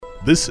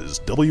This is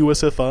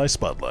WSFI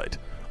Spotlight,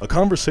 a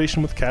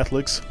conversation with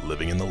Catholics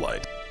living in the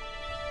light.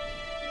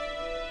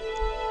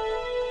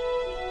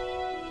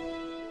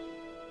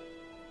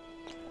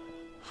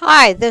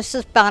 Hi, this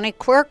is Bonnie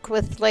Quirk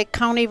with Lake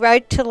County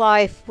Right to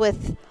Life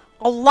with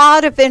a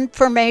lot of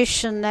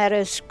information that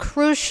is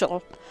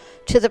crucial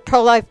to the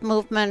pro-life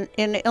movement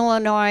in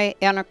Illinois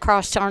and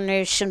across our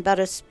nation, but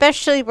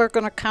especially we're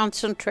going to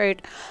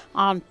concentrate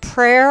on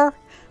prayer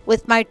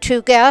with my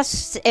two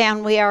guests,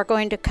 and we are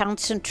going to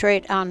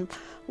concentrate on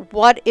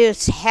what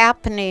is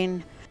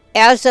happening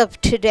as of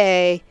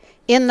today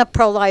in the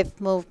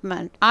pro-life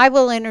movement. I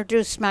will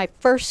introduce my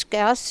first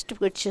guest,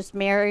 which is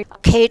Mary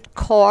Kate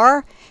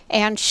Corr,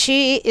 and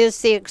she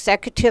is the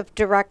Executive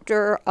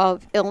Director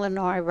of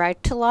Illinois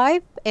Right to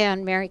Life.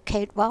 And Mary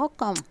Kate,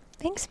 welcome.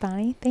 Thanks,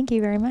 Bonnie. Thank you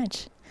very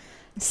much.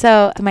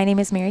 So my name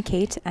is Mary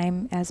Kate.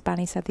 I'm, as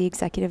Bonnie said, the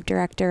Executive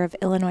Director of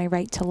Illinois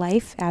Right to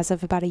Life as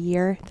of about a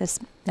year, this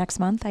next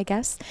month, I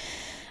guess.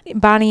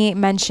 Bonnie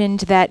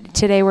mentioned that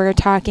today we're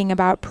talking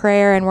about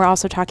prayer, and we're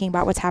also talking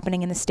about what's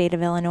happening in the state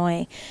of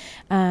Illinois.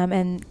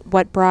 And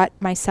what brought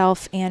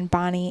myself and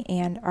Bonnie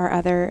and our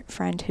other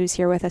friend who's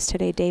here with us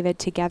today, David,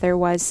 together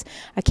was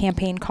a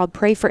campaign called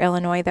Pray for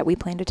Illinois that we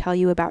plan to tell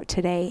you about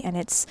today. And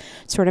it's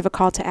sort of a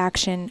call to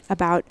action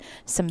about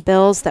some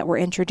bills that were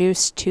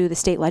introduced to the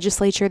state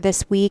legislature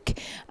this week.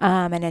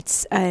 And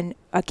it's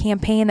a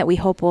campaign that we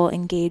hope will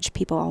engage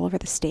people all over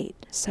the state.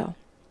 So,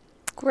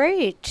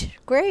 Great.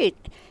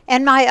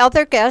 And my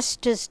other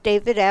guest is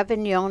David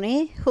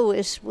Avignoni, who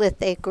is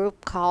with a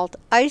group called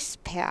ICE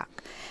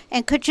PAC.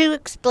 And could you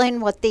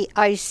explain what the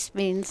ICE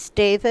means,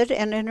 David,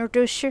 and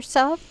introduce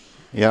yourself?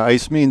 Yeah,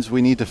 ICE means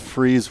we need to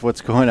freeze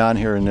what's going on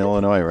here in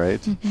Illinois, right?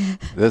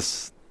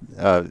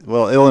 Mm-hmm.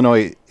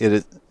 Illinois,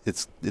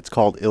 it's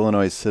called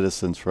Illinois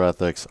Citizens for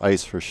Ethics,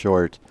 ICE for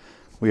short.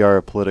 We are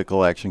a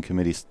political action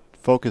committee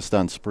focused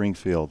on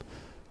Springfield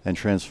and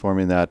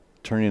transforming that,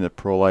 turning it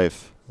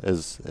pro-life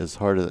as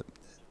hard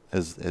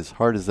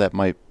as that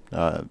might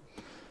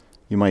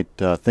you might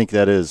think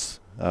that is.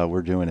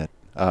 We're doing it,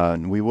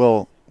 and we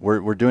will.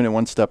 We're doing it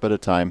one step at a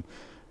time.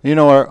 You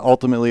know,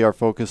 ultimately our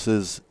focus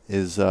is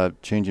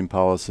changing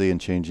policy and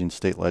changing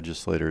state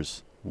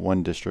legislators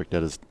one district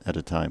at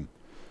a time.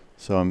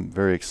 So I'm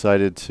very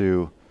excited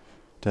to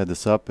head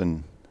this up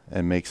and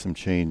make some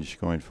change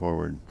going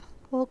forward.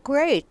 Well,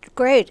 great,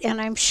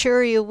 and I'm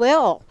sure you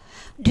will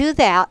do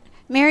that.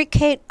 Mary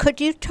Kate, could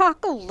you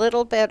talk a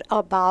little bit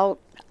about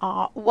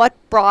what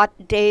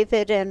brought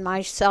David and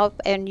myself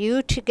and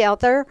you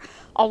together,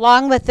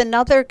 along with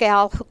another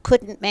gal who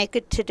couldn't make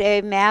it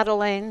today,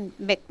 Madeline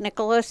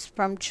McNicholas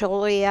from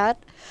Joliet,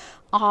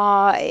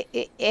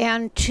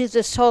 and to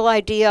this whole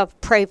idea of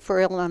Pray for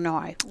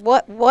Illinois.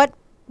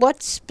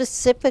 What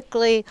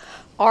specifically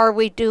are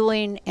we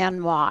doing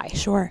and why?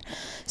 Sure.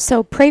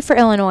 So Pray for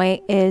Illinois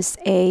is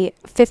a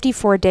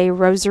 54-day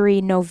Rosary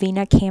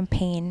Novena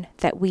campaign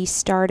that we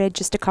started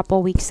just a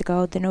couple weeks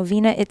ago. The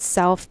novena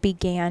itself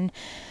began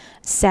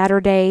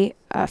Saturday,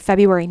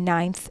 February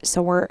 9th.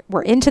 So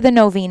we're into the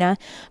novena,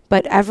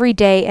 but every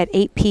day at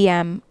 8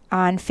 p.m.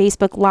 on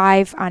Facebook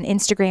Live, on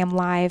Instagram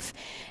Live,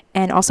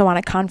 and also on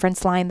a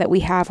conference line that we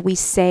have, we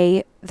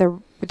say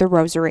the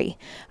Rosary.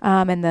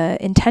 And the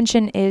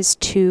intention is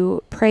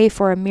to pray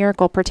for a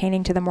miracle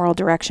pertaining to the moral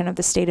direction of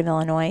the state of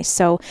Illinois.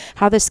 So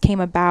how this came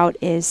about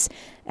is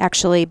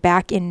actually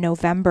back in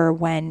November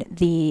when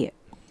the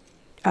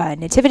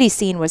nativity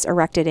scene was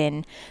erected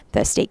in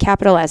the state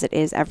capitol, as it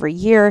is every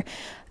year.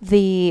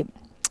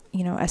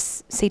 A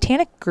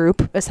satanic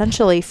group,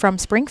 essentially from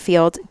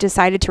Springfield,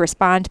 decided to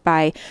respond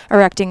by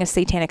erecting a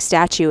satanic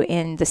statue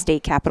in the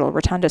state capitol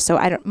rotunda. So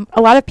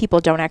a lot of people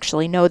don't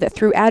actually know that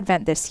through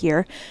Advent this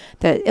year,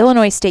 the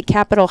Illinois state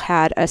capitol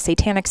had a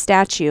satanic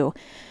statue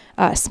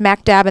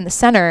smack dab in the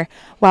center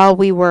while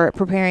we were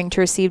preparing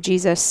to receive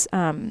Jesus,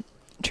 to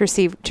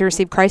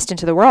receive Christ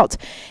into the world.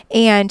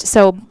 And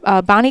so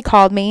Bonnie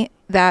called me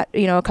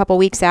a couple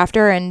weeks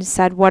after and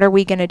said, what are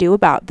we going to do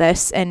about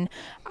this? And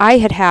I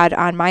had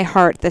on my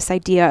heart this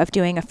idea of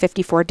doing a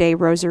 54-day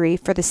rosary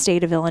for the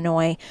state of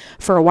Illinois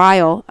for a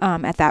while.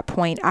 At that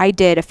point, I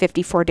did a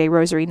 54-day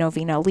rosary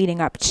novena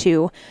leading up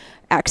to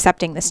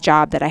accepting this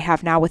job that I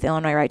have now with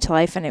Illinois Right to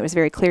Life, and it was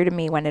very clear to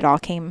me when it all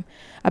came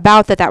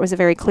about that was a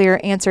very clear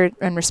answer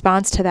and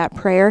response to that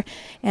prayer.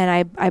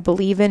 And I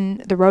believe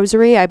in the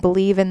rosary. I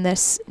believe in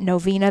this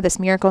novena, this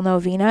miracle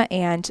novena,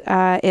 and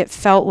it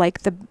felt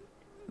like the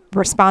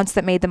response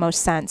that made the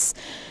most sense.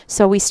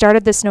 So we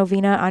started this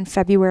novena on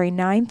February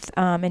 9th,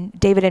 and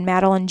David and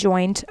Madeline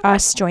joined our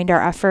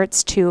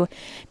efforts to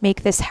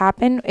make this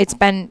happen. It's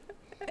been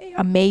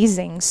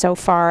amazing so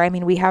far. I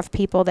mean, we have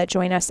people that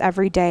join us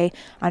every day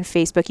on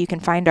Facebook. You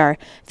can find our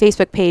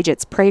Facebook page.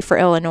 It's Pray for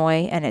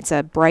Illinois, and it's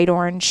a bright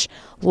orange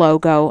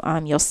logo.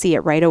 You'll see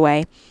it right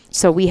away.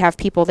 So we have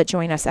people that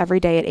join us every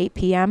day at 8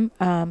 p.m.,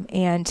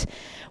 and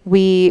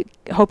we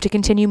hope to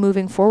continue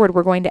moving forward.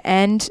 We're going to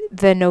end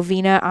the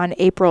novena on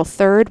April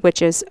 3rd,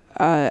 which is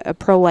a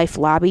pro-life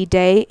lobby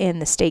day in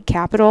the state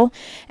capitol,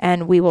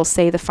 and we will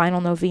say the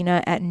final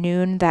novena at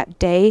noon that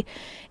day.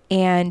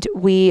 And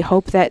we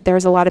hope that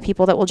there's a lot of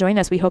people that will join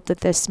us. We hope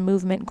that this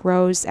movement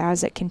grows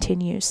as it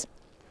continues.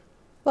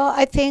 Well,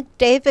 I think,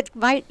 David,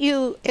 might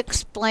you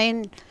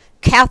explain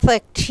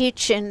Catholic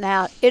teaching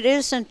that it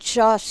isn't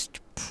just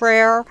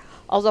prayer,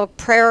 although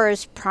prayer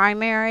is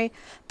primary,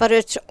 but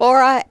it's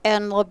ora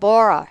and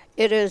labora.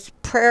 It is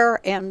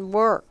prayer and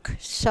work.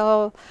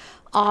 So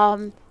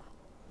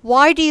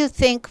why do you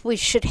think we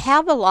should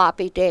have a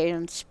lobby day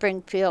in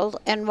Springfield,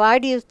 and why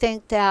do you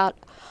think that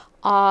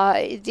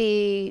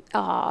the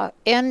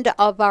end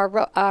of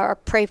our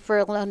Pray for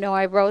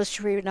Illinois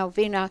Rosary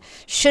Novena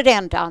should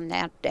end on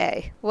that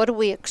day? What do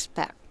we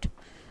expect?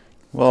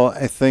 Well,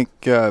 I think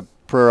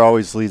prayer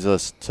always leads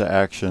us to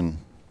action.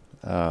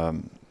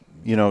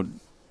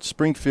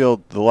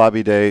 Springfield, the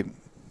lobby day,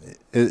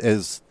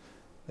 is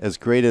as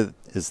great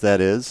as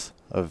that is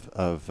of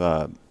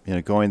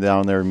going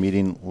down there and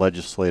meeting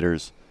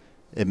legislators.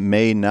 It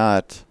may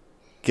not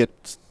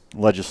get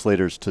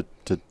legislators to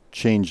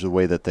change the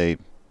way that they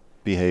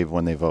behave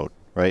when they vote,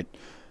 right?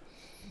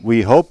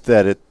 We hope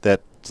that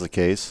that's the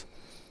case,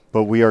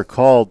 but we are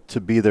called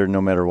to be there no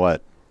matter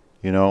what.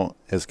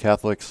 As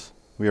Catholics,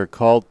 we are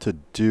called to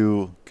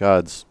do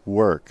God's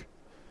work,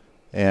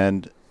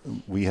 and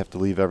we have to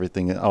leave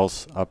everything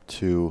else up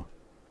to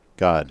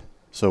God.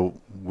 So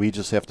we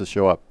just have to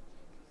show up.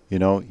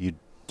 You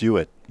do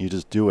it. You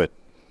just do it.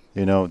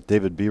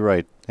 David B.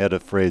 Wright had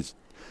a phrase,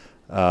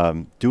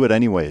 do it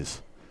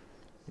anyways.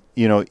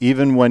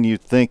 Even when you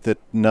think that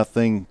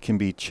nothing can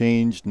be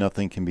changed,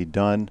 nothing can be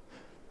done,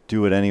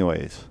 do it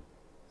anyways.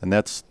 And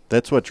that's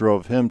what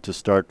drove him to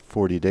start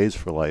 40 Days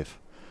for Life.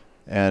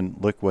 And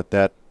look what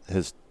that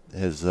has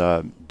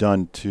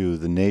done to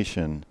the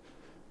nation,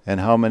 and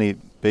how many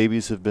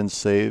babies have been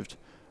saved,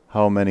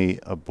 how many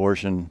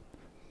abortion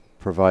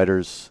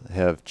providers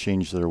have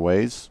changed their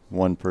ways.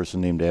 One person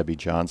named Abby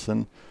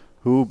Johnson,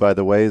 who, by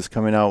the way, is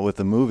coming out with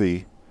a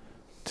movie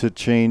to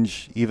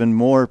change even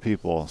more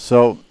people.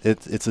 So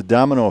it's a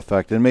domino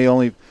effect. You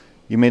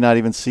may not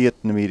even see it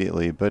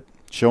immediately, but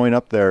showing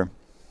up there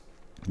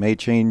may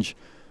change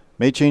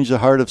the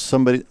heart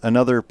of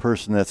another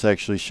person that's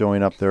actually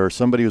showing up there, or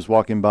somebody who's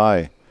walking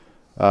by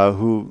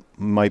who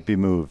might be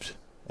moved,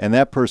 and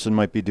that person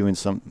might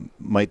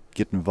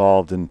get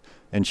involved and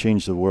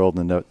change the world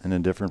in a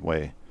different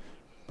way.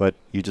 But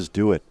you just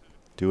do it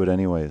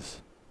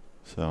anyways.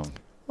 So.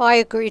 Well, I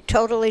agree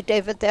totally,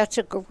 David. That's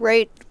a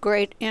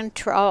great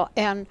intro,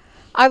 and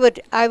I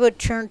would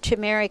turn to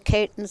Mary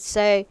Kate and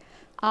say,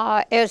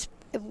 as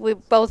we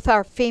both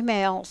are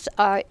females,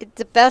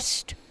 the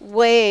best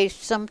way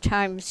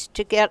sometimes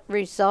to get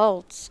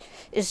results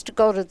is to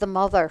go to the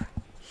mother.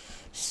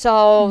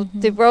 So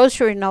the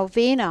Rosary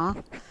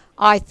Novena,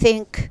 I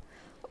think,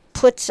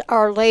 puts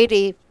Our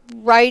Lady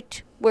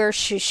right where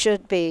she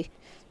should be,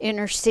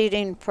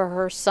 interceding for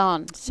her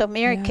son. So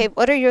Mary Kate,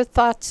 what are your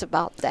thoughts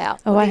about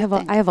that? Oh, I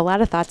have a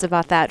lot of thoughts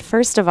about that.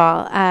 First of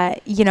all,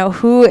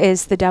 who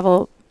is the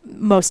devil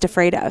most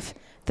afraid of?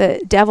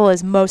 The devil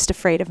is most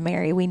afraid of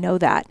Mary. We know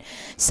that.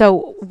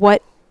 So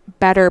what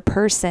better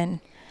person,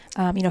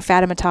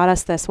 Fatima taught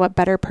us this, what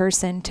better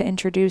person to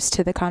introduce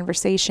to the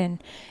conversation,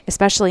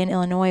 especially in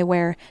Illinois,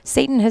 where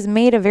Satan has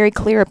made a very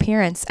clear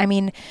appearance. I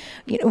mean,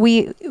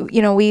 we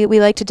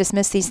like to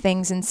dismiss these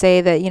things and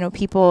say that,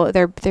 people,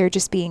 they're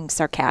just being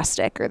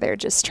sarcastic, or they're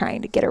just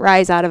trying to get a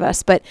rise out of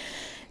us. But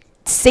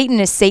Satan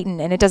is Satan,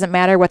 and it doesn't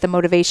matter what the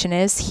motivation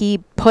is. He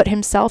put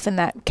himself in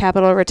that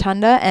Capitol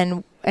Rotunda,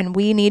 and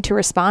we need to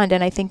respond.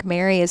 And I think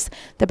Mary is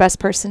the best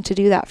person to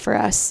do that for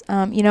us.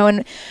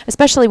 And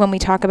especially when we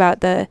talk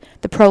about the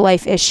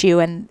pro-life issue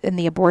and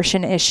the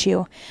abortion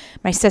issue.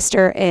 My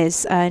sister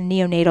is a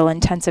neonatal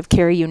intensive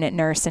care unit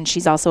nurse, and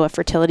she's also a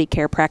fertility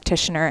care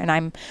practitioner. And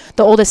I'm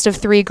the oldest of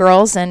 3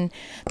 girls, and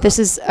this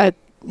is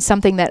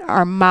something that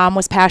our mom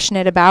was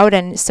passionate about.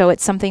 And so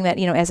it's something that,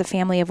 as a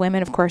family of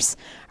women, of course,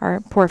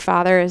 our poor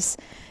father is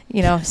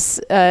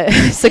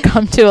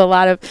succumb to a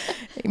lot of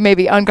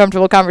maybe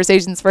uncomfortable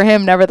conversations for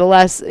him.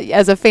 Nevertheless,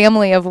 as a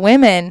family of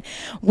women,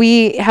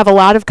 we have a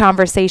lot of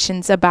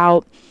conversations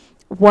about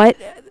what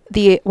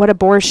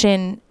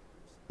abortion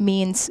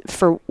means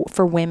for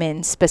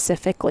women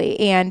specifically.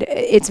 And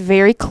it's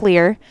very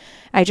clear.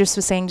 I just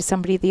was saying to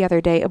somebody the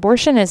other day,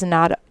 abortion is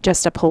not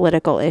just a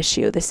political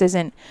issue. This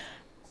isn't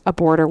a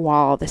border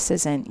wall. This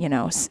isn't,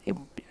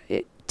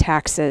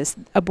 taxes.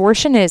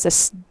 Abortion is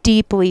a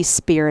deeply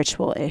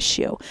spiritual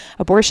issue.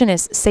 Abortion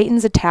is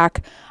Satan's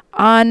attack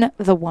on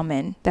the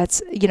woman.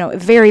 That's,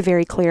 very,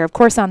 very clear. Of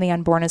course, on the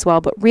unborn as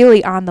well, but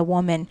really on the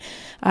woman.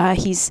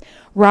 He's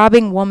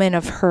robbing woman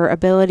of her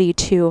ability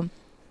to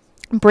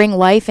bring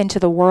life into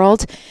the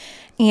world,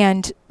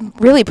 and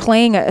really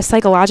playing a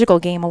psychological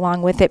game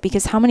along with it,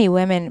 because how many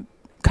women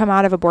come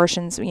out of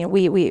abortions?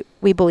 We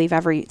believe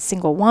every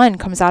single one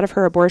comes out of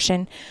her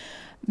abortion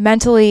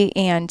mentally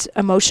and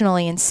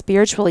emotionally and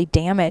spiritually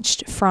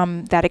damaged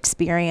from that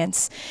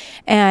experience.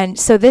 And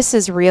so this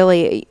is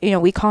really,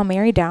 we call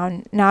Mary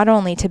down not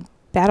only to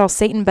battle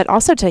Satan, but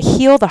also to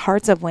heal the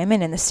hearts of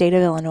women in the state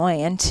of Illinois,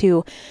 and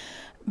to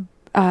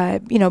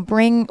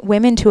bring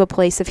women to a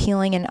place of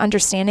healing and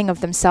understanding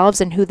of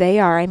themselves and who they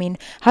are. I mean,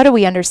 how do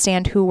we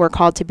understand who we're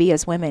called to be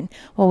as women?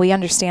 Well, we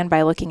understand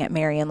by looking at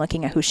Mary and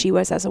looking at who she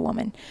was as a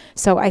woman.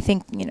 So I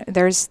think,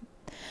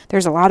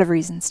 there's a lot of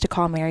reasons to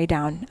call Mary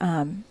down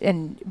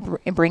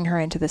and bring her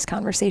into this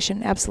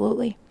conversation.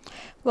 Absolutely.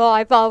 Well,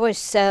 I've always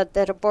said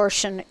that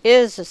abortion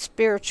is a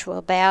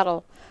spiritual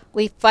battle.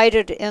 We fight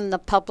it in the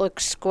public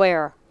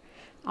square.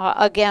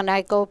 Again,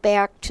 I go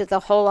back to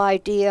the whole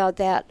idea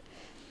that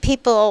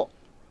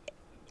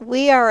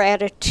we are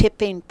at a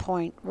tipping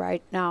point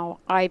right now,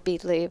 I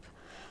believe.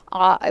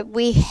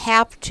 We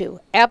have to,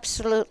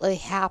 absolutely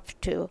have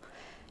to,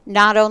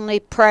 not only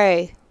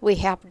pray, we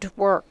have to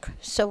work.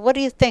 So what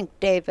do you think,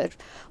 David?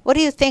 What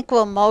do you think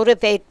will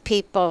motivate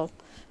people?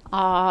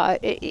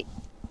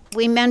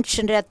 We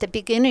mentioned at the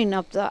beginning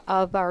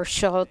of our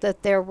show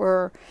that there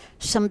were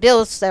some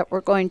bills that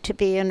were going to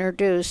be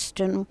introduced,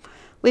 and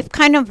we've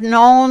kind of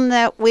known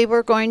that we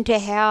were going to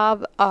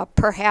have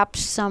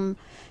perhaps some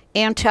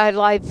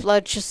anti-life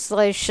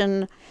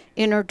legislation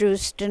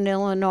introduced in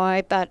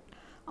Illinois, but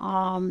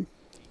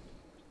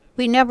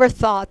we never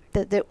thought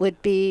that it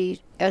would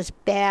be as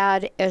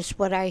bad as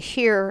what I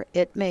hear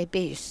it may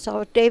be.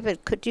 So,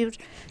 David, could you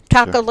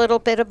talk Sure. a little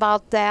bit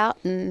about that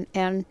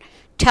and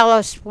tell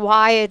us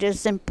why it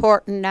is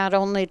important not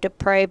only to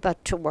pray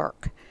but to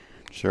work?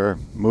 Sure.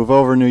 Move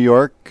over New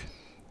York.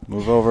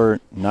 Move over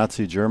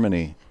Nazi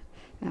Germany.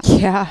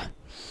 Yeah.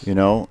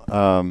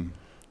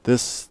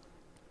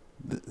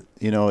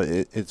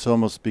 It's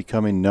almost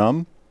becoming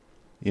numb,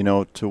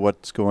 to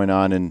what's going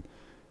on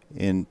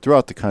in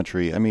throughout the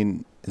country. I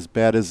mean, as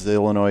bad as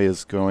Illinois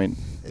is going,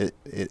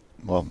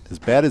 as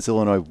bad as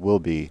Illinois will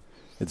be,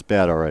 it's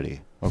bad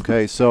already.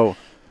 Okay, so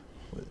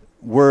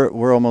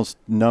we're almost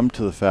numb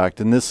to the fact,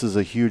 and this is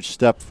a huge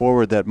step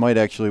forward that might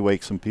actually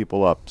wake some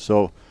people up.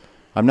 So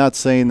I'm not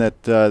saying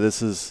that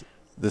this is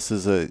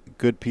a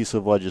good piece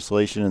of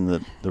legislation in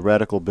the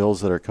radical bills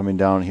that are coming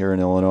down here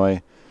in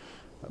Illinois,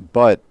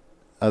 but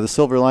the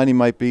silver lining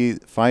might be,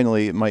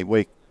 finally, it might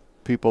wake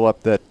people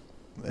up that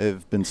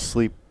have been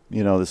asleep,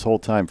 this whole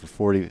time for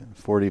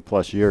 40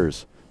 plus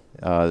years,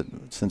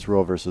 since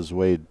Roe versus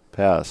Wade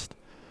passed.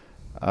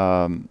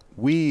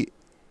 We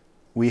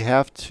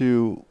have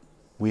to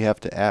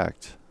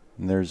act,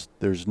 and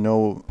there's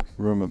no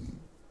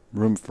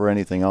room for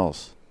anything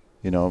else.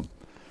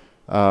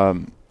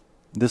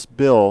 This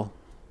bill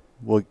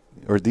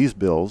these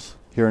bills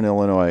here in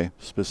Illinois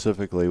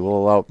specifically will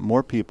allow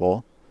more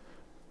people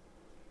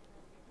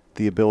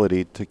the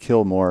ability to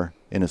kill more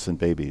innocent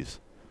babies.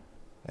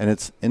 And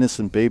it's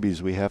innocent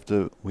babies we have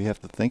to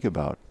think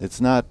about. It's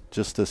not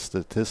just a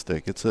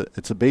statistic. It's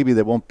a baby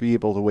that won't be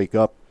able to wake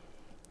up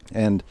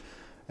and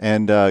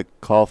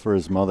call for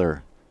his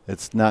mother.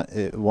 It's not.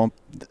 It won't.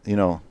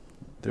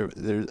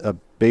 There's a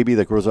baby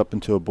that grows up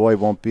into a boy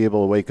won't be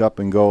able to wake up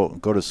and go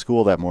to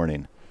school that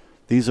morning.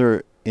 These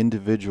are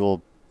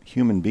individual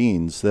human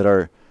beings that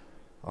are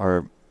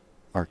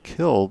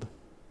killed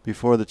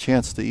before the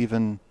chance to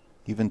even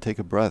take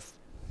a breath.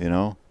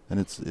 And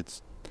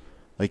it's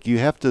like you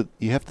have to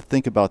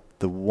think about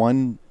the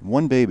one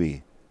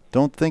baby.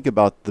 Don't think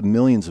about the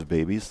millions of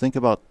babies. Think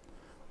about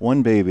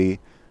one baby.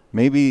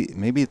 Maybe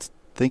it's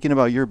thinking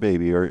about your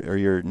baby or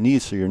your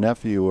niece or your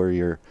nephew or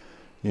your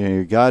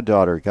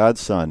goddaughter,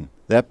 godson.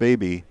 That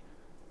baby,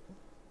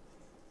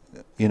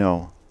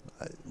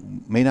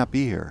 may not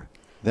be here.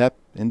 That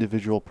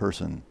individual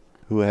person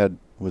who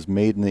was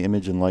made in the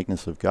image and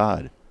likeness of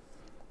God.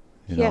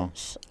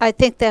 Yes, I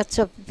think that's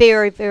a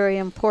very, very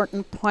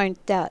important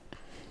point, that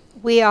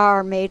we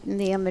are made in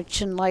the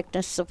image and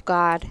likeness of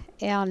God,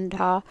 and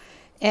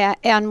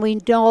we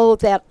know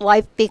that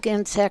life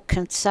begins at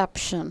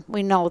conception.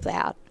 We know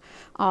that.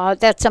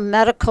 That's a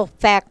medical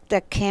fact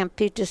that can't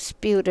be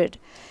disputed.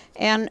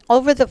 And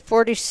over the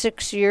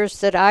 46 years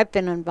that I've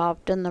been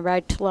involved in the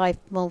Right to Life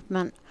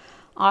movement,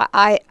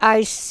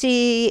 I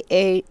see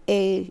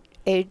a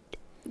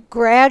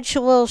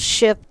gradual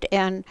shift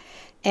and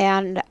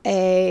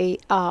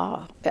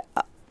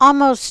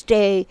almost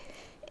a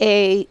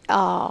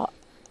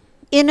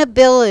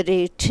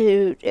inability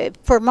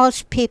for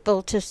most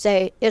people to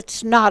say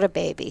it's not a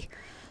baby.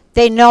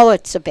 They know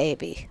it's a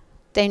baby.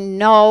 They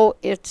know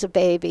it's a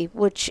baby,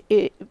 which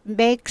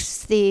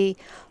makes the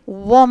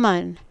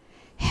woman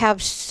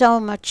have so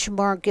much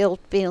more guilt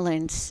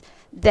feelings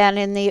than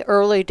in the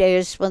early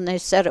days when they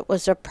said it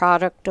was a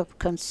product of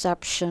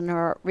conception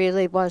or it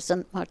really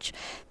wasn't much.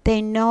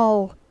 They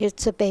know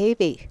it's a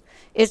baby.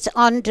 It's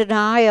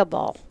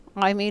undeniable.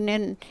 I mean,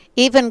 and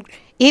even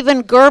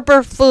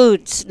Gerber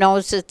Foods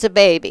knows it's a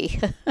baby.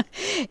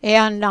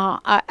 And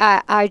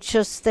I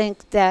just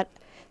think that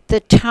the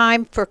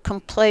time for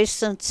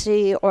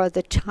complacency, or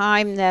the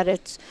time that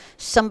it's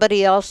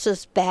somebody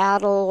else's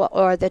battle,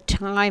 or the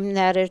time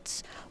that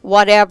it's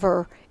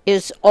whatever,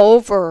 is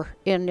over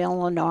in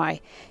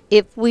Illinois.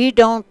 If we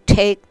don't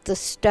take the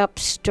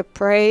steps to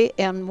pray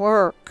and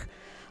work,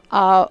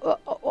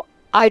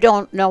 I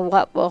don't know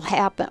what will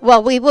happen.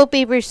 Well, we will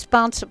be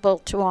responsible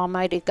to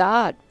Almighty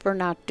God for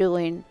not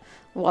doing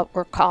what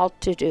we're called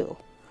to do.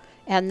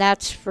 and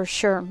that's for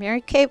sure.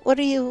 Mary Kate, what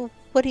do you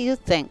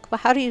think?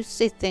 How do you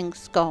see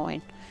things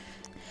going?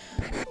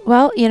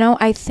 Well,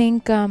 I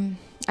think I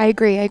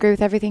agree. I agree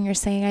with everything you're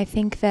saying. I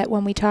think that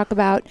when we talk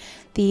about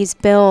these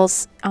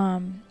bills,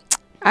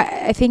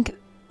 I think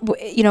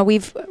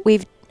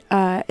we've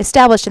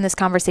established in this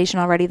conversation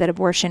already that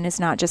abortion is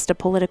not just a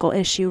political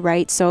issue,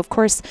 right? So of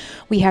course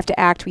we have to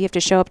act. We have to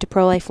show up to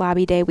Pro-Life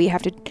Lobby Day. We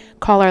have to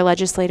call our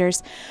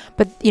legislators.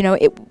 But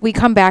we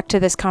come back to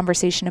this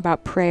conversation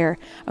about prayer.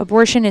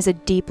 Abortion is a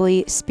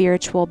deeply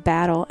spiritual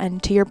battle,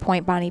 and to your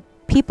point, Bonnie,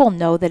 people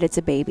know that it's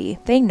a baby.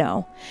 They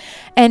know.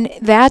 And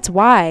that's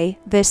why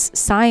this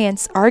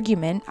science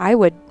argument, I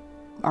would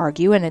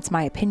argue, and it's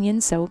my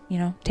opinion, so,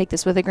 take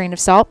this with a grain of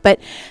salt, but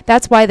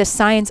that's why the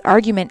science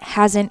argument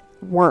hasn't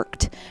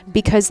worked,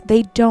 because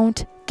they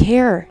don't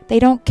care. They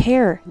don't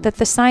care that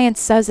the science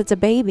says it's a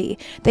baby.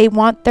 They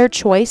want their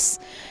choice.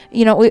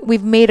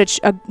 We've made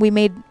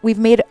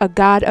a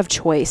God of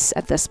choice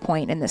at this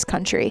point in this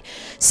country.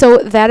 So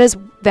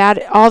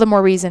that all the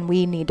more reason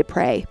we need to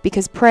pray,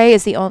 because prayer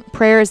is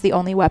the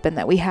only weapon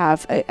that we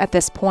have at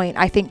this point.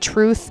 I think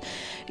truth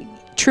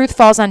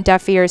falls on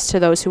deaf ears to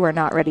those who are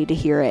not ready to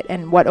hear it.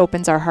 And what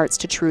opens our hearts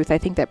to truth? I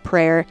think that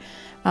prayer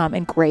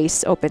and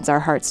grace opens our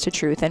hearts to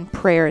truth, and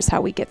prayer is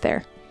how we get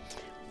there.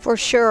 For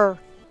sure.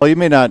 Well, you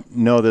may not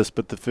know this,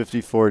 but the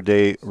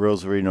 54-day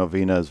Rosary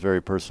Novena is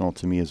very personal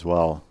to me as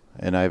well.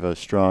 And I have a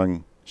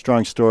strong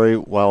story.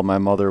 While my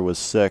mother was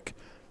sick,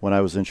 when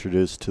I was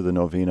introduced to the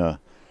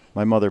novena,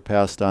 my mother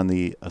passed on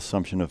the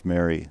Assumption of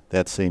Mary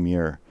that same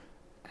year,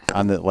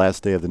 on the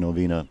last day of the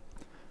novena.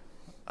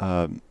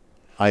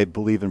 I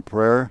believe in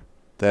prayer.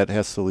 That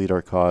has to lead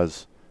our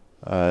cause.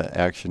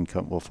 Action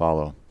will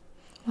follow.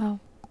 Wow.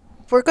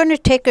 We're going to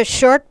take a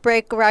short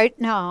break right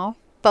now,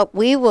 but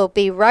we will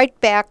be right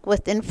back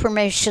with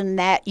information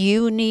that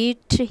you need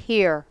to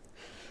hear.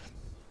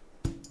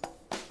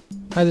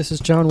 Hi, this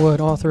is John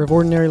Wood, author of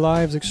Ordinary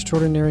Lives,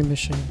 Extraordinary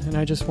Mission, and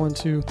I just want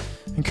to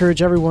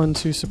encourage everyone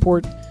to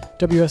support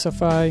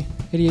WSFI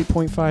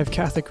 88.5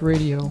 Catholic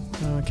Radio.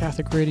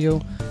 Catholic Radio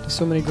does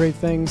so many great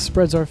things,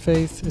 spreads our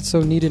faith. It's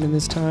so needed in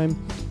this time,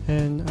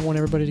 and I want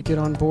everybody to get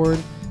on board.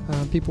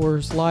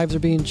 People's lives are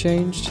being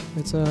changed.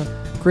 It's a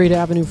great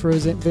avenue for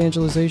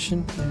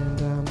evangelization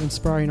and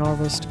inspiring all of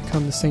us to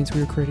become the saints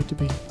we were created to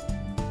be.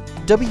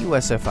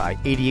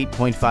 WSFI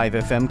 88.5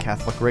 FM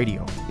Catholic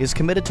Radio is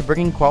committed to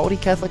bringing quality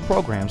Catholic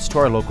programs to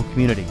our local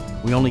community.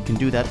 We only can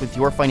do that with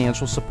your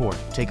financial support.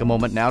 Take a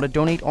moment now to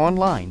donate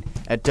online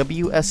at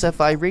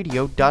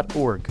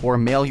WSFIRadio.org or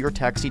mail your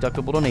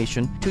tax-deductible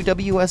donation to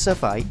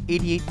WSFI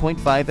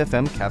 88.5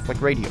 FM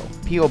Catholic Radio,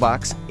 P.O.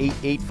 Box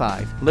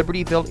 885,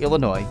 Libertyville,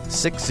 Illinois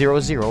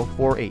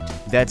 60048.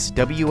 That's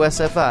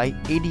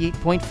WSFI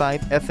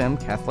 88.5 FM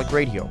Catholic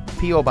Radio,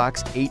 P.O.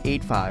 Box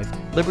 885,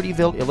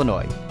 Libertyville,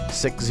 Illinois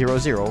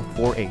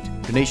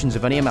 60048. Donations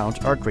of any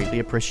amount are greatly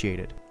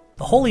appreciated.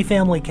 The Holy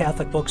Family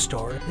Catholic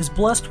Bookstore is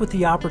blessed with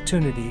the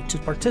opportunity to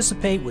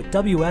participate with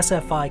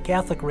WSFI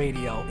Catholic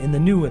Radio in the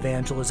new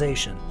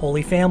evangelization.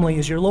 Holy Family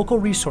is your local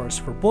resource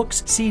for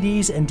books,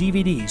 CDs, and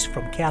DVDs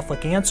from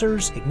Catholic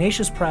Answers,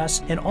 Ignatius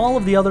Press, and all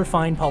of the other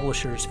fine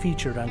publishers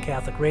featured on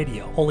Catholic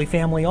Radio. Holy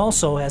Family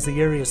also has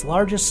the area's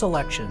largest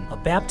selection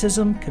of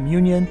baptism,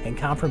 communion, and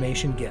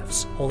confirmation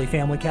gifts. Holy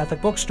Family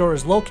Catholic Bookstore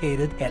is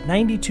located at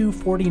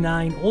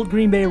 9249 Old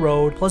Green Bay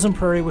Road, Pleasant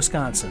Prairie,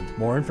 Wisconsin.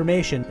 More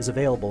information is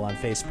available on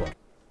Facebook.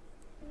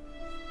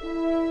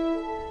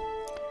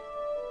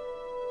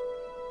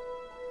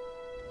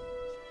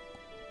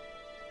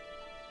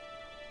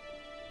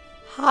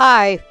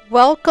 Hi,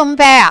 welcome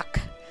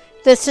back.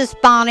 This is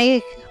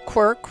Bonnie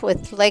Quirk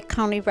with Lake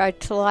County Right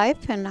to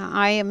Life, and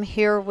I am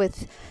here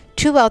with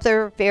two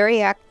other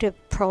very active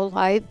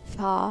pro-life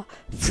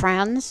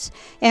friends,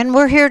 and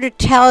we're here to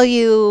tell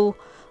you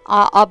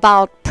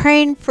about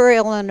praying for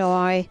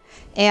Illinois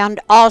and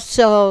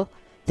also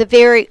the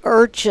very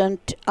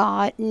urgent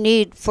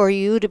need for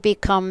you to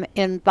become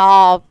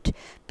involved,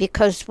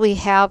 because we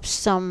have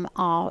some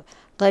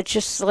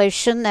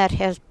legislation that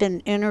has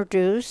been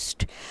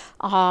introduced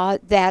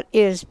that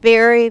is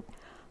very,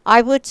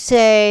 I would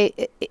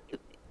say,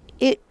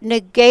 it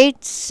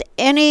negates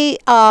any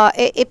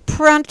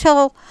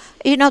parental.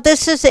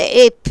 This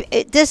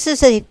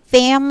is a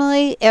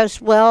family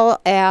as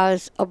well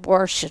as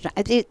abortion.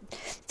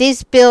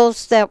 These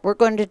bills that we're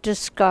going to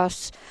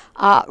discuss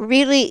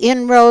really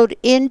inroad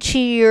into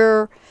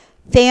your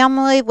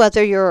family,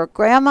 whether you're a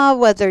grandma,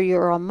 whether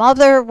you're a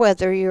mother,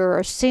 whether you're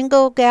a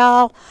single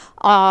gal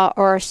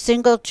or a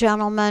single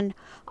gentleman.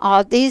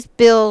 These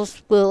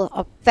bills will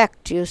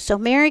affect you. So,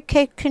 Mary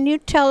Kate, can you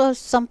tell us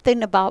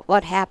something about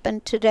what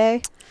happened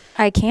today?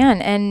 I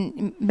can.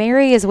 And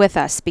Mary is with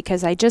us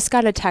because I just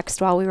got a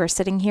text while we were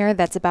sitting here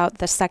that's about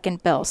the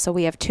second bill. So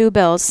we have two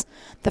bills.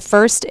 The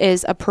first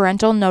is a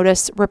parental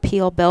notice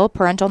repeal bill.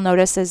 Parental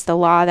notice is the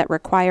law that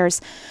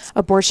requires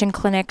abortion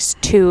clinics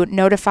to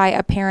notify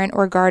a parent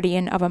or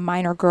guardian of a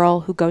minor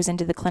girl who goes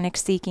into the clinic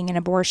seeking an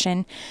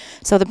abortion.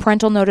 So the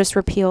parental notice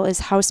repeal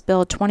is House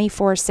Bill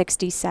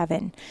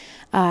 2467.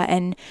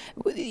 And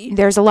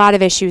there's a lot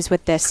of issues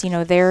with this. You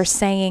know, they're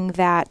saying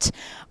that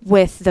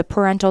with the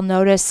parental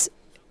notice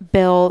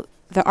bill,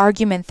 the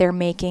argument they're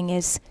making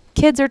is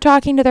kids are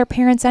talking to their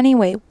parents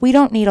anyway. We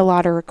don't need a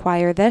law to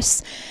require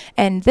this.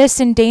 And this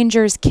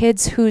endangers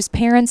kids whose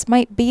parents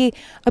might be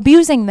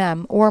abusing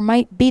them or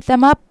might beat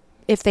them up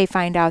if they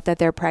find out that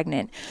they're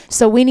pregnant.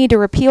 So we need to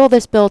repeal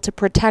this bill to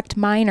protect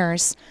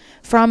minors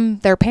from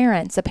their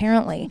parents,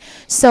 apparently.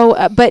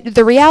 So, but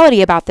the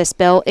reality about this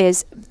bill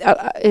is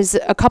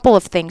a couple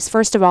of things.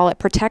 First of all, it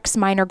protects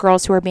minor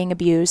girls who are being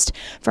abused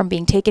from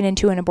being taken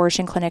into an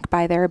abortion clinic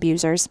by their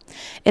abusers.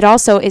 It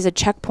also is a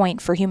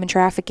checkpoint for human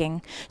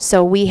trafficking.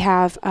 So we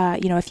have,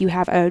 if you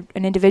have an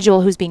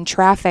individual who's being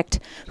trafficked,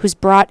 who's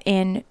brought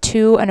in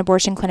to an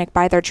abortion clinic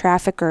by their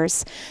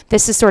traffickers,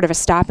 this is sort of a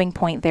stopping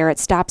point there. It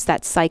stops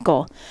that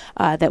cycle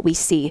that we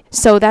see.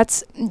 So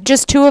that's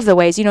just two of the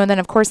ways, and then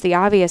of course the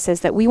obvious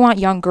is that we want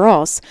young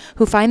girls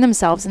who find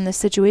themselves in this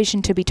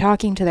situation to be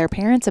talking to their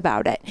parents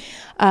about it.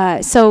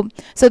 So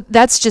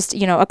that's just,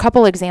 a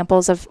couple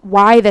examples of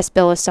why this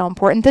bill is so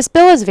important. This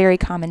bill is very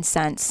common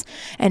sense,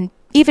 and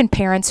even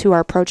parents who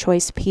are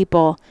pro-choice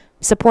people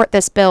support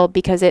this bill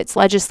because it's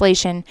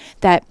legislation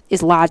that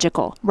is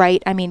logical,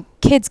 right? I mean,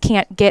 kids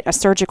can't get a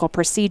surgical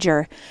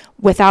procedure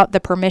without the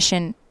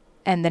permission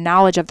and the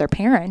knowledge of their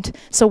parent.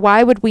 So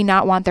why would we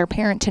not want their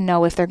parent to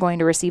know if they're going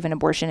to receive an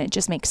abortion? It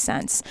just makes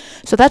sense.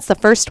 So that's the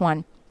first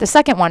one. The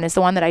second one is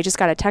the one that I just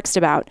got a text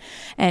about.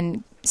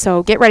 And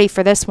so get ready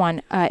for this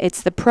one.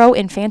 It's the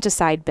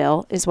pro-infanticide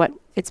bill is what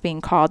it's being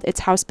called.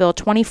 It's House Bill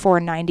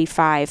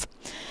 2495.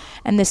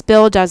 And this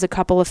bill does a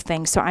couple of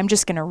things. So I'm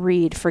just going to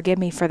read. Forgive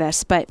me for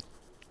this.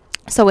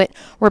 So it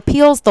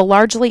repeals the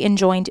largely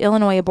enjoined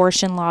Illinois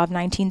abortion law of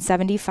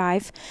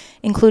 1975,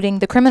 including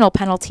the criminal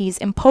penalties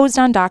imposed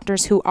on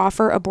doctors who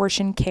offer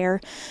abortion care.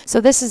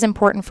 So this is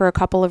important for a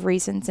couple of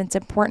reasons. It's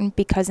important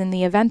because in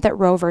the event that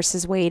Roe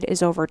versus Wade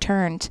is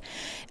overturned,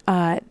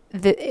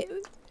 it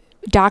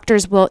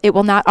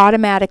will not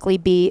automatically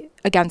be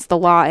against the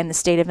law in the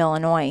state of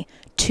Illinois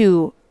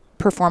to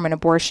perform an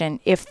abortion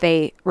if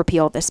they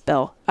repeal this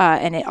bill.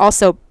 And it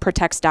also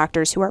protects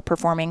doctors who are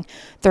performing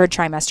third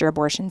trimester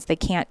abortions. They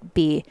can't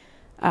be,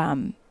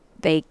 there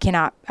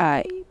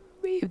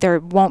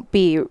won't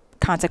be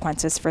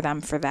consequences for them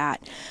for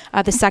that.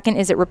 The second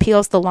is it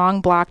repeals the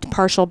long-blocked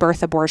partial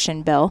birth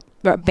abortion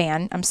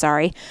ban.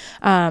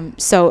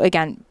 So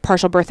again,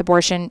 partial birth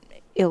abortion,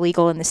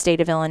 illegal in the state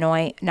of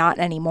Illinois, not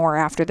anymore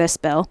after this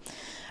bill.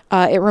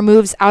 It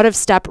removes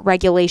out-of-step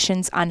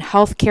regulations on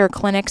healthcare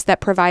clinics that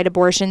provide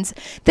abortions.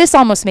 This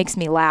almost makes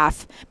me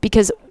laugh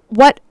because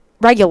what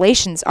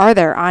regulations are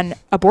there on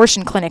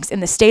abortion clinics in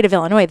the state of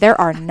Illinois? There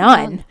are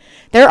none.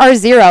 There are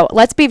zero.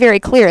 Let's be very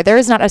clear. There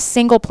is not a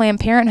single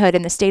Planned Parenthood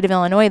in the state of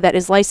Illinois that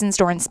is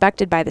licensed or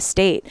inspected by the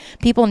state.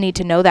 People need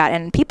to know that,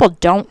 and people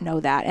don't know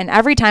that. And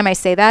every time I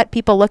say that,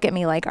 people look at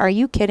me like, are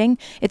you kidding?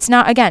 It's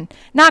not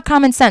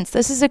common sense.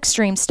 This is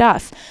extreme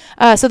stuff.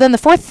 So then the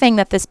fourth thing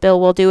that this bill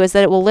will do is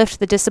that it will lift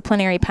the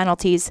disciplinary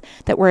penalties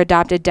that were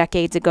adopted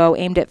decades ago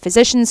aimed at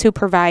physicians who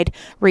provide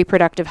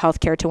reproductive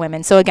health care to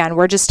women. So again,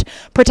 we're just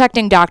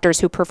protecting doctors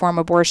who perform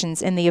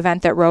abortions in the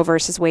event that Roe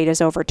versus Wade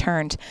is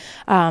overturned.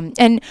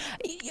 And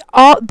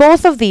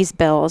both of these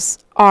bills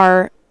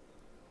are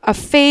a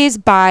phase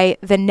by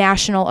the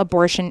national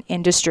abortion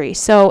industry.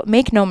 So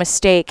make no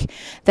mistake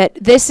that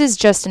this is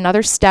just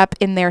another step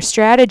in their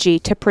strategy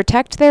to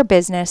protect their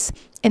business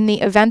in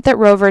the event that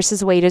Roe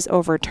versus Wade is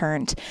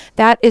overturned.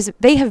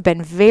 They have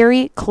been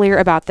very clear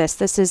about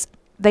this.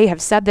 They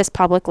have said this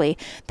publicly.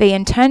 They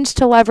intend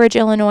to leverage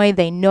Illinois.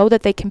 They know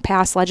that they can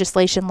pass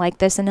legislation like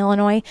this in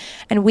Illinois,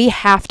 and we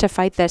have to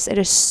fight this. It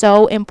is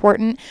so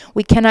important.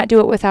 We cannot do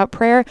it without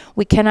prayer.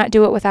 We cannot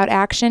do it without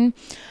action.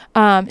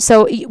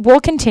 So we'll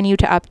continue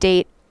to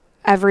update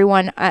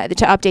everyone,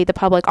 to update the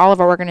public. All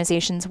of our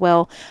organizations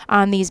will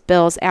on these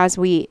bills as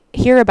we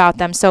hear about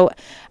them. So,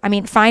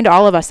 find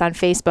all of us on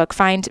Facebook.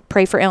 Find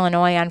Pray for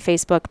Illinois on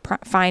Facebook.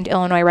 Find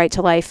Illinois Right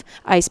to Life,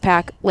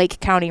 ICEPAC, Lake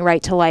County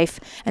Right to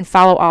Life, and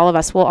follow all of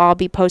us. We'll all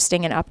be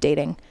posting and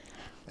updating.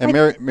 And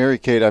Mary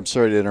Kate, I'm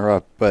sorry to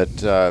interrupt,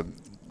 but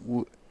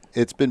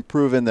it's been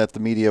proven that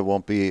the media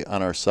won't be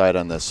on our side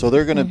on this. So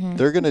they're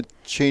gonna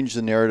change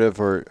the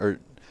narrative, or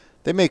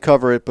they may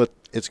cover it, but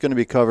it's going to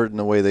be covered in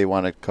the way they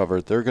want to cover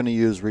it. They're going to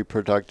use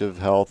reproductive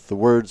health, the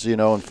words,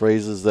 and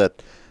phrases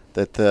that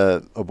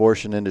the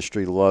abortion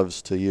industry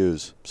loves to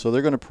use. So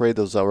they're going to parade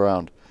those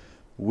around.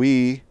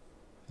 We,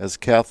 as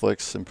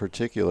Catholics in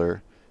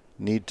particular,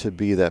 need to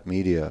be that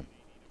media.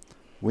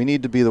 We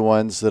need to be the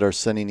ones that are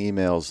sending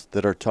emails,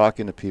 that are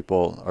talking to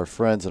people, our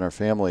friends and our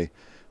family.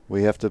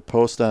 We have to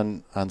post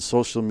on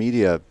social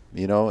media.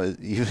 You know,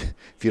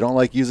 if you don't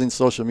like using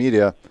social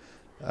media,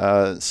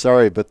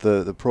 sorry, but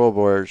the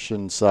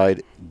pro-abortion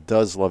side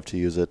does love to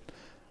use it.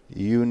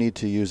 You need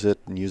to use it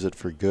and use it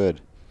for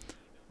good.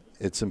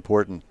 It's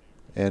important,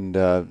 and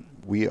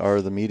we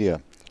are the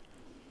media.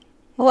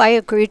 Oh, I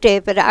agree,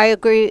 David. I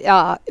agree,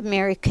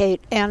 Mary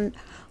Kate. And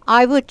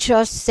I would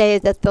just say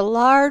that the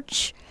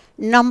large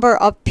number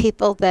of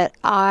people that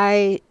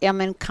I am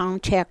in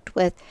contact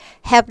with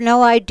have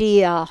no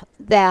idea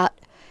that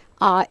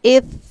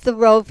if the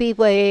Roe v.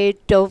 Wade,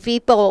 Doe v.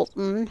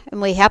 Bolton,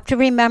 and we have to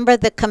remember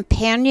the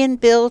companion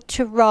bill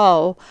to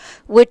Roe,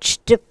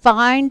 which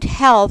defined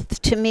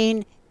health to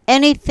mean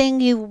anything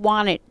you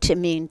want it to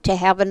mean to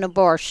have an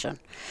abortion.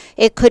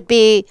 It could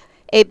be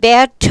a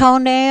bad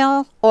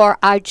toenail or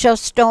I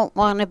just don't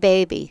want a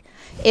baby.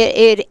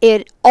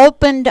 It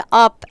opened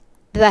up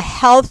the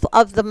health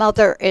of the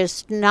mother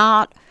is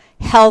not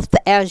health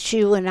as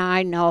you and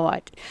I know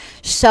it.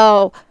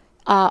 So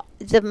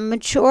the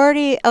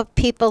majority of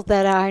people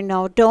that I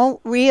know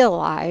don't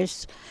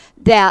realize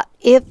that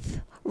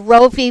if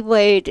Roe v.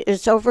 Wade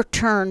is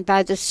overturned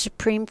by the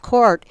Supreme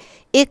Court,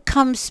 it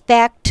comes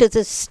back to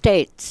the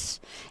states.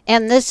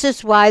 And this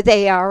is why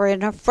they are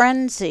in a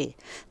frenzy.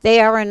 They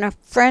are in a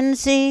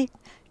frenzy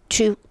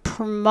to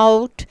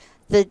promote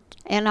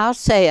and I'll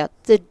say it,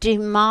 the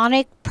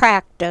demonic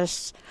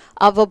practice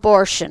of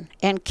abortion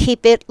and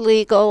keep it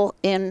legal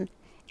in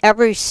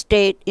every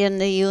state in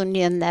the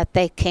union that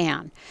they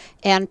can,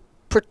 and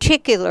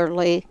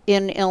particularly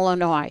in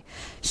Illinois.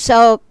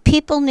 So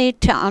people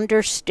need to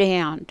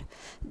understand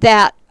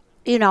that,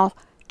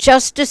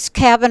 Justice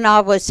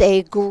Kavanaugh was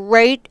a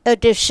great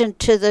addition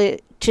to the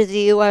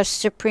U.S.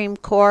 Supreme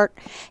Court,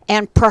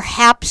 and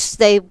perhaps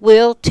they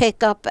will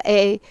take up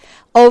a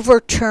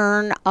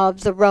overturn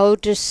of the Roe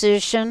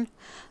decision,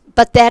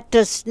 but that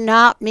does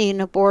not mean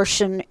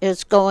abortion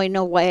is going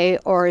away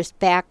or is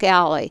back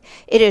alley.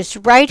 It is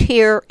right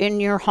here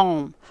in your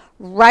home,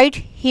 right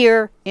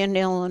here in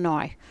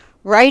Illinois,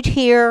 right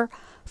here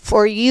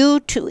for you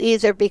to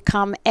either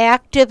become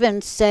active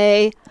and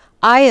say,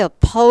 I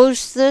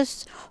oppose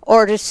this,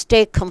 or to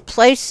stay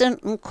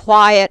complacent and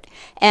quiet,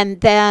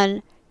 and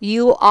then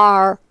you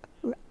are,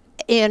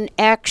 in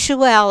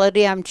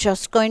actuality, I'm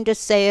just going to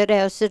say it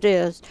as it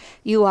is,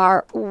 you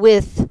are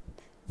with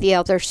the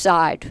other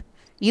side.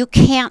 You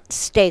can't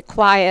stay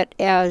quiet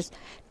as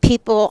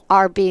people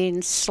are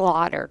being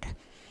slaughtered.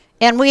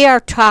 And we are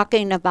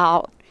talking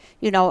about,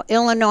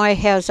 Illinois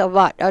has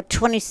a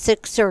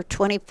 26 or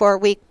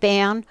 24-week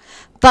ban,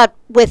 but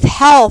with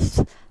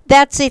health,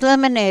 that's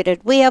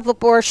eliminated. We have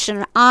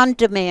abortion on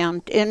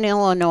demand in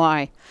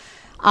Illinois.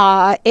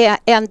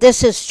 And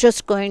this is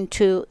just going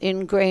to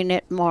ingrain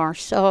it more.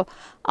 So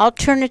I'll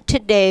turn it to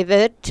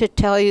David to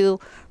tell you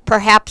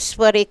perhaps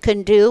what he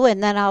can do,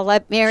 and then I'll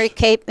let Mary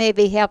Kate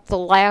maybe have the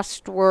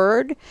last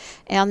word,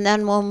 and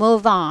then we'll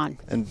move on.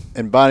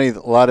 And Bonnie, a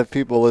lot of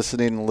people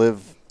listening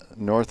live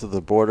north of the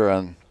border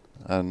on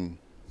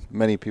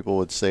many people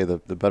would say the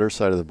better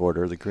side of the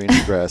border, the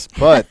greener grass.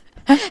 But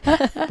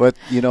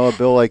a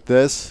bill like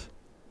this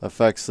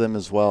affects them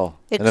as well.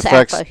 Exactly. It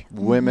affects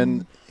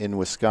women in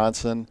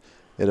Wisconsin.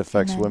 It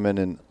affects women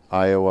in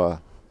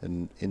Iowa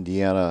and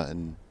Indiana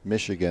and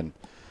Michigan.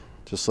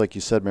 Just like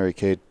you said, Mary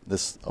Kate,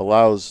 this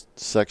allows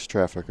sex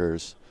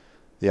traffickers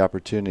the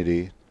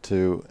opportunity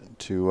to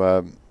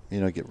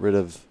get rid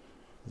of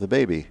the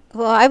baby.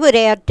 Well, I would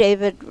add,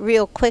 David,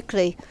 real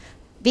quickly,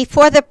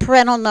 before the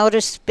parental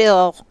notice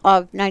bill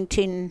of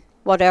 19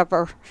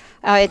 whatever,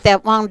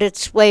 that wound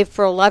its way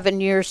for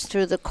 11 years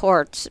through the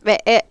courts.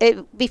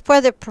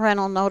 Before the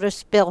parental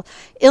notice bill,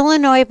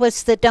 Illinois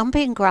was the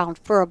dumping ground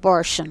for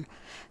abortion.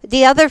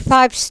 The other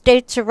 5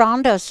 states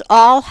around us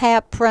all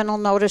have parental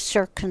notice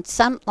or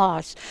consent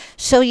laws.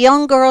 So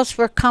young girls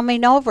were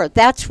coming over.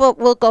 That's what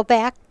we'll go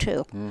back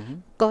to. Mm-hmm.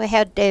 Go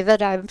ahead,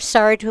 David. I'm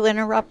sorry to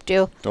interrupt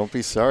you. Don't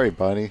be sorry,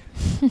 Bonnie.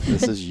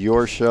 This is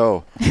your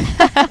show.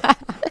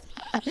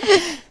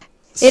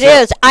 It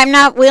is. I'm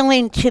not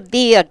willing to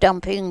be a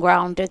dumping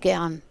ground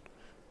again.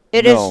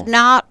 It is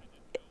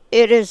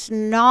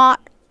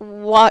not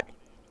what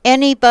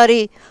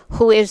anybody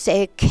who is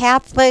a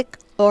Catholic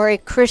or a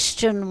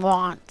Christian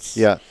wants.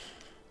 Yeah.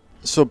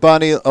 So,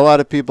 Bonnie, a lot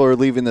of people are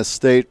leaving the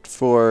state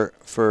for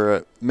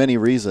many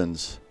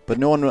reasons, but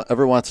no one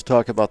ever wants to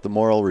talk about the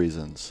moral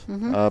reasons.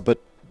 Mm-hmm. But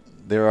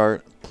there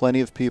are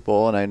plenty of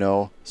people, and I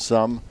know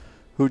some,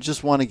 who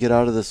just want to get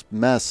out of this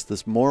mess,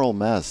 this moral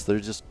mess. They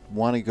just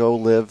want to go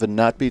live and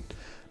not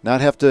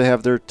have to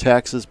have their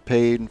taxes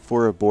paid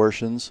for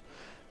abortions.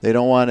 They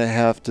don't want to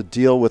have to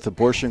deal with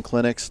abortion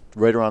clinics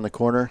right around the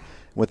corner.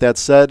 With that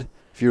said,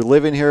 if you're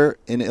living here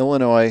in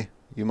Illinois,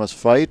 you must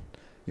fight,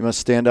 you must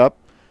stand up,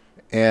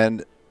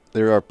 and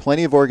there are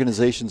plenty of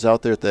organizations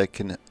out there that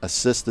can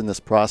assist in this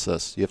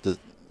process. You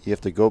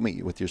have to go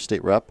meet with your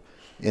state rep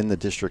in the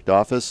district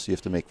office. You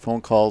have to make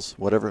phone calls,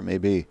 whatever it may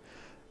be.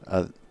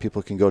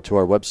 People can go to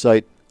our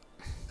website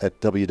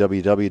at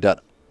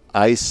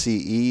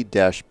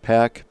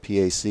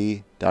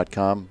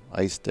www.ice-pac.com,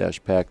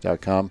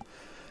 ice-pac.com.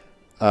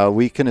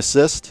 We can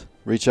assist.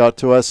 reach out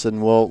to us,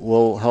 and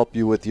we'll help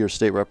you with your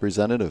state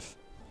representative.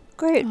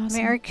 Great.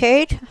 Awesome. Mary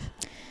Kate?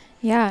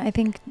 Yeah, I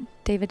think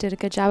David did a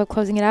good job of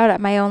closing it out.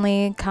 My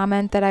only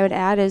comment that I would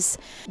add is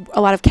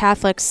a lot of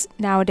Catholics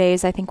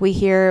nowadays, I think we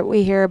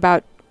hear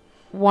about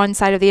one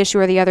side of the issue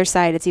or the other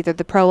side. It's either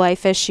the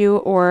pro-life issue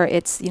or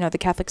it's, the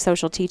Catholic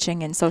social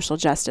teaching and social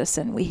justice,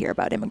 and we hear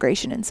about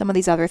immigration and some of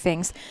these other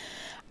things.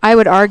 I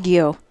would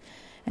argue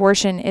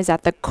abortion is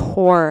at the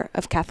core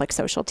of Catholic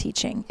social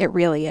teaching. It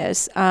really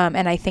is.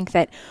 And I think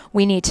that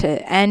we need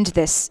to end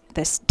this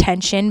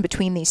tension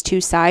between these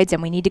two sides,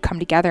 and we need to come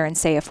together and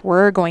say, if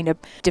we're going to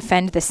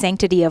defend the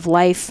sanctity of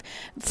life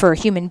for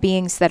human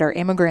beings that are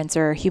immigrants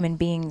or human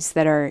beings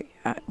that are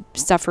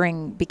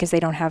suffering because they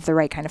don't have the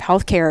right kind of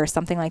health care or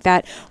something like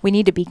that, we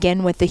need to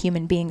begin with the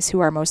human beings who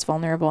are most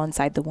vulnerable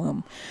inside the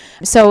womb.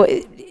 So,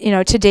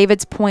 to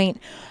David's point,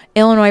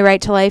 Illinois Right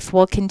to Life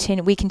we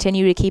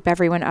continue to keep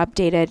everyone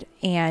updated,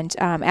 and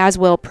as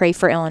will Pray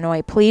for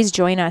Illinois. Please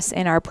join us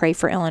in our Pray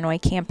for Illinois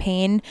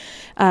campaign.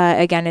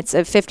 Again, it's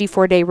a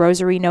 54-day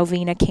Rosary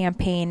Novena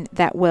campaign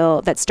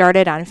that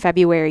started on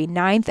February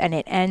 9th, and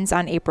it ends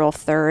on April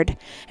 3rd.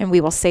 And we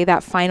will say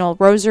that final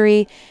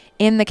Rosary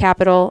in the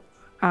Capitol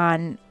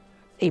on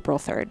April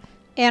 3rd.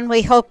 And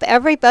we hope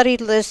everybody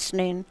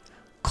listening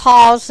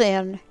calls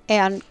in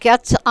and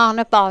gets on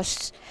a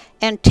bus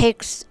and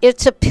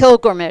it's a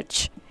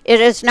pilgrimage. It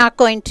is not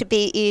going to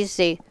be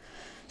easy.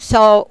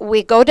 So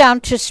we go down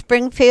to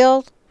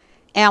Springfield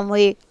and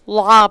we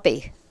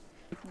lobby.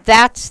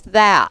 That's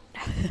that.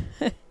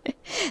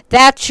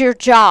 That's your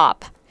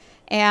job.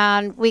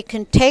 And we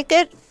can take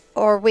it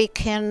or we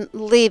can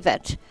leave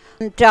it.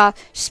 And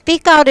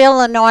Speak Out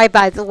Illinois,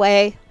 by the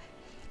way,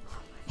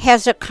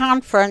 has a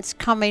conference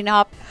coming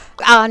up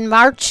on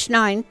March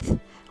 9th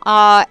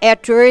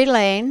at Drury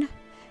Lane.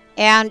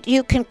 And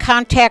you can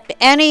contact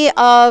any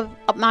of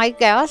my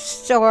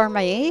guests or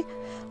me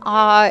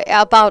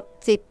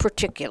about the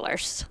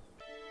particulars.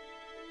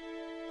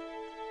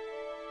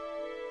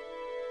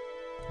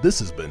 This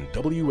has been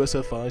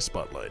WSFI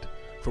Spotlight.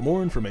 For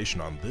more information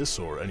on this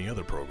or any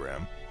other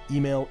program,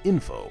 email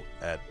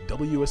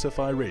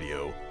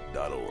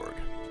info@wsfiradio.org.